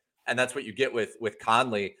of. And that's what you get with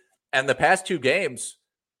Conley. And the past 2 games,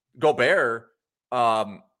 Gobert,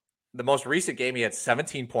 the most recent game, he had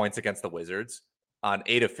 17 points against the Wizards on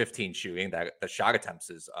 8 of 15 shooting. That the shot attempts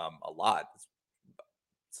is a lot.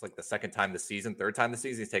 It's like the third time this season,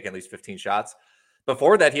 he's taken at least 15 shots.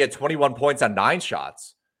 Before that, he had 21 points on 9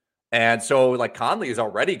 shots. And so, like, Conley is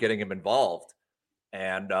already getting him involved.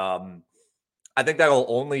 And I think that'll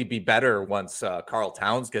only be better once Karl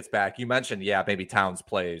Towns gets back. You mentioned, maybe Towns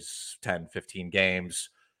plays 10, 15 games.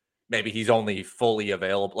 Maybe he's only fully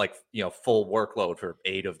available, like, full workload for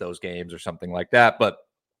 8 of those games or something like that. But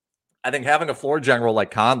I think having a floor general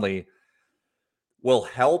like Conley will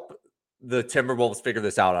help the Timberwolves figure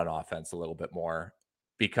this out on offense a little bit more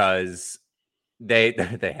because they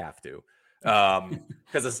have to.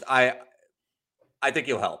 Because I think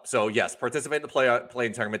he'll help. So yes, participate in the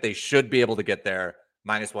playing tournament. They should be able to get there.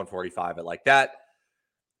 Minus 145. I like that.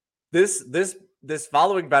 This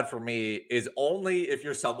following bet for me is only if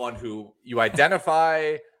you're someone who you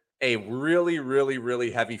identify a really, really,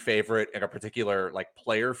 really heavy favorite in a particular like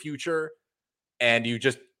player future, and you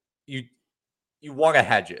want to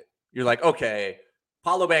hedge it. You're like, okay,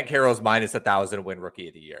 Paolo Banchero's minus 1,000 to win Rookie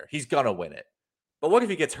of the Year. He's gonna win it. But what if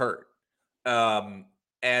he gets hurt?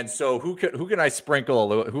 And so who can I sprinkle a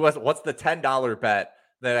little? What's the $10 bet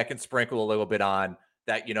that I can sprinkle a little bit on?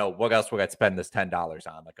 That, you know, what else would I spend this $10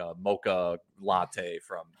 on? Like a mocha latte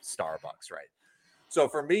from Starbucks, right? So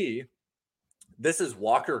for me, this is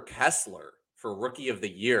Walker Kessler for Rookie of the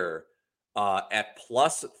Year at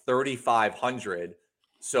plus 3,500.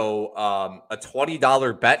 So a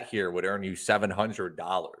 $20 bet here would earn you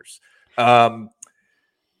 $700.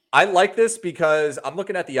 I like this because I'm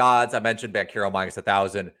looking at the odds. I mentioned Banchero minus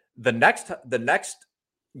 1,000. The next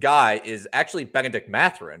guy is actually Benedict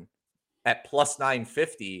Mathurin at plus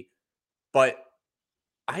 950. But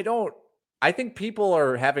I think people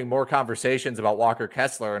are having more conversations about Walker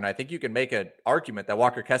Kessler, and I think you can make an argument that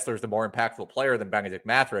Walker Kessler is the more impactful player than Benedict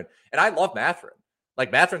Mathurin. And I love Mathurin.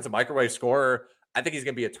 Like, Mathurin's a microwave scorer. I think he's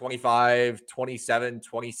going to be a 25, 27,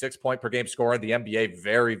 26 point per game scorer in the NBA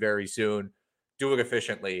very, very soon. Do it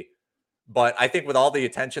efficiently. But I think with all the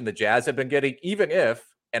attention the Jazz have been getting, even if,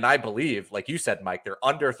 and I believe, like you said, Mike, they're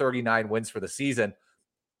under 39 wins for the season,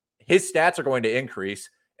 his stats are going to increase.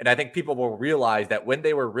 And I think people will realize that when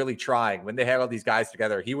they were really trying, when they had all these guys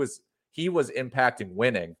together, he was impacting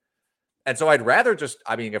winning. And so I'd rather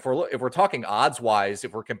if we're talking odds wise,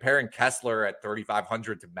 if we're comparing Kessler at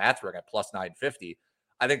 3,500 to Mathurin at plus 950,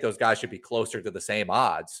 I think those guys should be closer to the same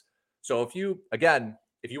odds. So if you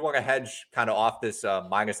want to hedge kind of off this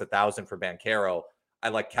minus 1,000 for Banchero, I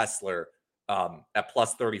like Kessler at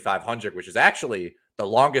plus 3,500, which is actually the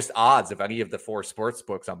longest odds of any of the four sports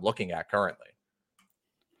books I'm looking at currently.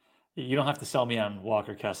 You don't have to sell me on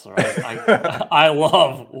Walker Kessler. I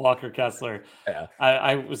love Walker Kessler. Yeah.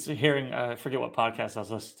 I was hearing, I forget what podcast I was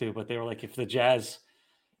listening to, but they were like, if the Jazz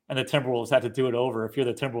and the Timberwolves had to do it over, if you're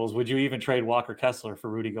the Timberwolves, would you even trade Walker Kessler for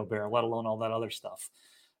Rudy Gobert, let alone all that other stuff?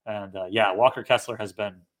 And Walker Kessler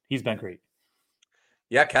he's been great.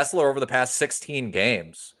 Yeah, Kessler over the past 16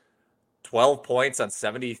 games, 12 points on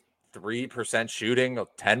 73% shooting,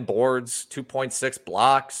 10 boards, 2.6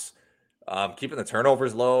 blocks, keeping the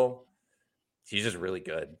turnovers low. He's just really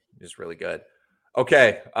good.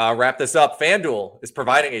 Okay, wrap this up. FanDuel is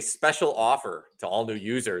providing a special offer to all new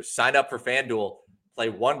users. Sign up for FanDuel, play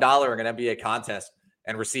 $1 in an NBA contest,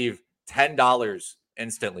 and receive $10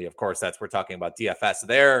 instantly. Of course, we're talking about DFS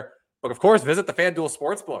there. But of course, visit the FanDuel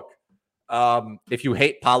Sportsbook if you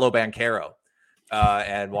hate Paolo Banchero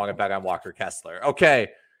and want to bet on Walker Kessler. Okay,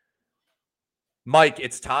 Mike,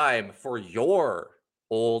 it's time for your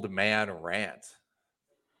old man rant.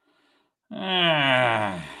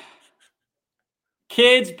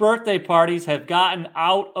 Kids' birthday parties have gotten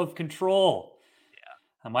out of control. Yeah.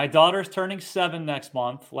 And my daughter's turning 7 next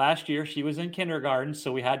month. Last year, she was in kindergarten,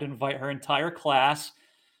 so we had to invite her entire class.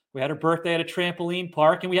 We had her birthday at a trampoline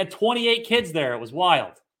park, and we had 28 kids there. It was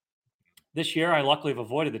wild. This year, I luckily have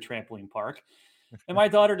avoided the trampoline park. And my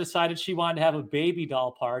daughter decided she wanted to have a baby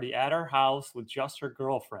doll party at our house with just her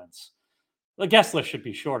girlfriends. The guest list should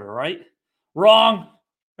be shorter, right? Wrong.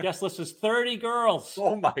 Guest list is 30 girls.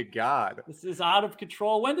 Oh, my God. This is out of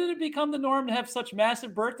control. When did it become the norm to have such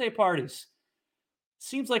massive birthday parties?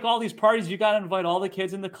 Seems like all these parties, you got to invite all the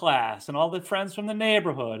kids in the class and all the friends from the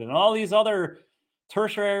neighborhood and all these other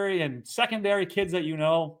tertiary and secondary kids that you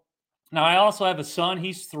know. Now, I also have a son.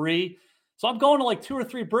 He's 3. So I'm going to like 2 or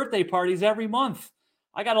 3 birthday parties every month.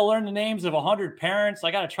 I got to learn the names of 100 parents. I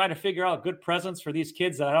got to try to figure out good presents for these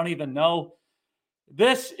kids that I don't even know.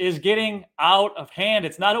 This is getting out of hand.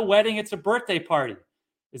 It's not a wedding. It's a birthday party.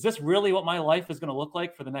 Is this really what my life is going to look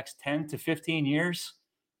like for the next 10 to 15 years?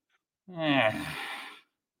 I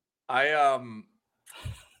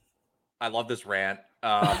love this rant.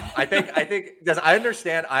 I think I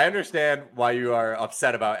understand why you are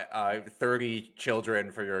upset about 30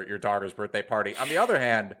 children for your daughter's birthday party. On the other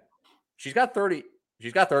hand, she's got 30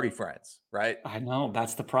 friends, right? I know,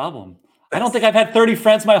 that's the problem. I don't think I've had 30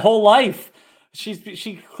 friends my whole life.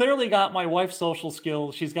 She clearly got my wife's social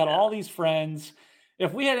skills. She's got all these friends.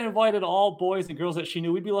 If we had invited all boys and girls that she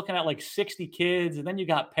knew, we'd be looking at like 60 kids, and then you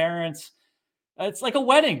got parents. It's like a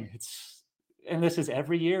wedding. And this is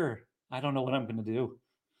every year. I don't know what I'm going to do.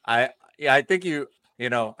 I think you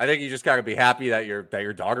just got to be happy that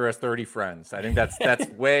your daughter has 30 friends. I think that's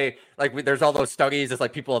way like there's all those studies. It's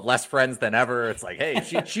like people have less friends than ever. It's like, hey,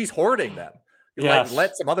 she's hoarding them. Yes. Like,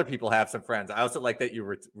 let some other people have some friends. I also like that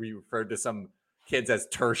you referred to some kids as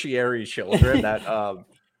tertiary children. That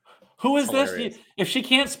who is hilarious. this? If she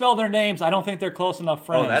can't spell their names, I don't think they're close enough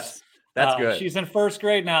friends. Oh, that's good. She's in first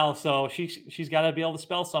grade now, so she's got to be able to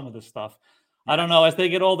spell some of this stuff. I don't know. As they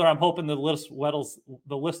get older, I'm hoping the list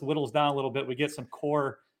whittles down a little bit. We get some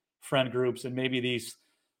core friend groups, and maybe these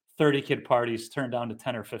 30 kid parties turn down to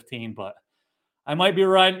 10 or 15. But I might be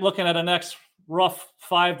right looking at a next rough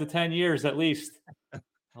 5 to 10 years at least.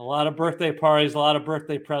 A lot of birthday parties, a lot of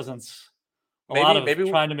birthday presents, maybe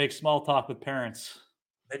trying to make small talk with parents.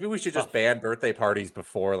 Maybe we should just ban birthday parties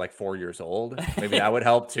before like 4 years old. Maybe that would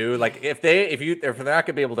help too. Like if they're not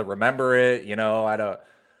gonna be able to remember it,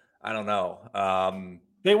 I don't know.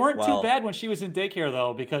 They weren't too bad when she was in daycare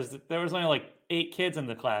though, because there was only like 8 kids in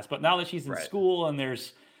the class. But now that she's in school and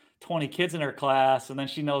there's 20 kids in her class, and then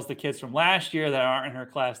she knows the kids from last year that aren't in her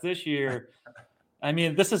class this year. I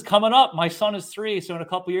mean, this is coming up. My son is 3, so in a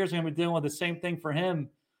couple of years, I'm going to be dealing with the same thing for him.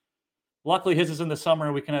 Luckily, his is in the summer,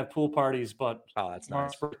 and we can have pool parties, but that's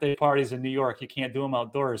nice. Birthday parties in New York, you can't do them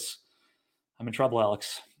outdoors. I'm in trouble,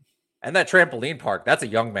 Alex. And that trampoline park, that's a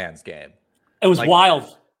young man's game. It was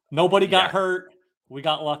wild. Nobody got hurt. We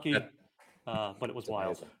got lucky, but it was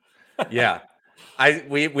wild. Yeah.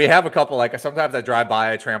 We have a couple, like sometimes I drive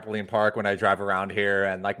by a trampoline park when I drive around here,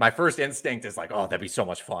 and like my first instinct is like, oh, that'd be so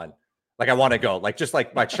much fun. Like I want to go, like just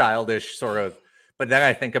like my childish sort of, but then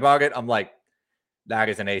I think about it, I'm like, that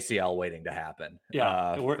is an ACL waiting to happen.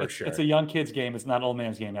 Yeah, for sure. It's a young kid's game. It's not an old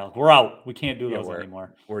man's game, Alex. We're out. We can't do those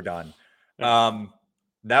anymore. We're done.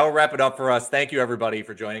 That will wrap it up for us. Thank you everybody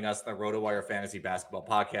for joining us on the RotoWire Fantasy Basketball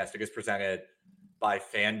Podcast. It is presented by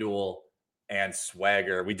FanDuel and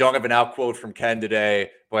Swagger. We don't have an out quote from Ken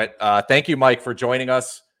today, but thank you, Mike, for joining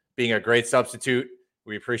us, being a great substitute.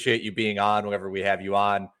 We appreciate you being on whenever we have you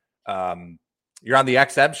on. You're on the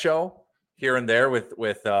XM show here and there with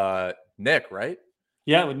Nick, right?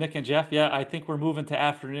 Yeah, with Nick and Jeff. Yeah, I think we're moving to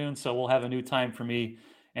afternoon, so we'll have a new time for me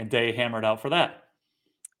and Day hammered out for that.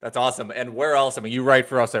 That's awesome. And where else? I mean, you write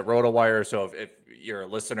for us at RotoWire, so if you're a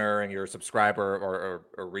listener and you're a subscriber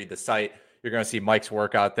or read the site, you're going to see Mike's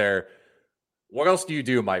work out there. What else do you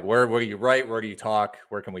do, Mike? Where do you write? Where do you talk?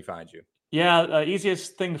 Where can we find you? Yeah,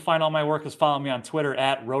 easiest thing to find all my work is follow me on Twitter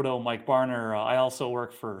at RotoMikeBarner. I also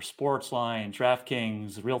work for Sportsline,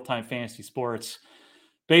 DraftKings, Real Time Fantasy Sports,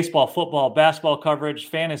 baseball, football, basketball coverage,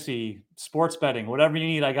 fantasy, sports betting, whatever you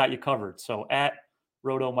need, I got you covered. So at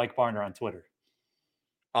RotoMikeBarner on Twitter.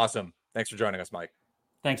 Awesome. Thanks for joining us, Mike.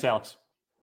 Thanks, Alex.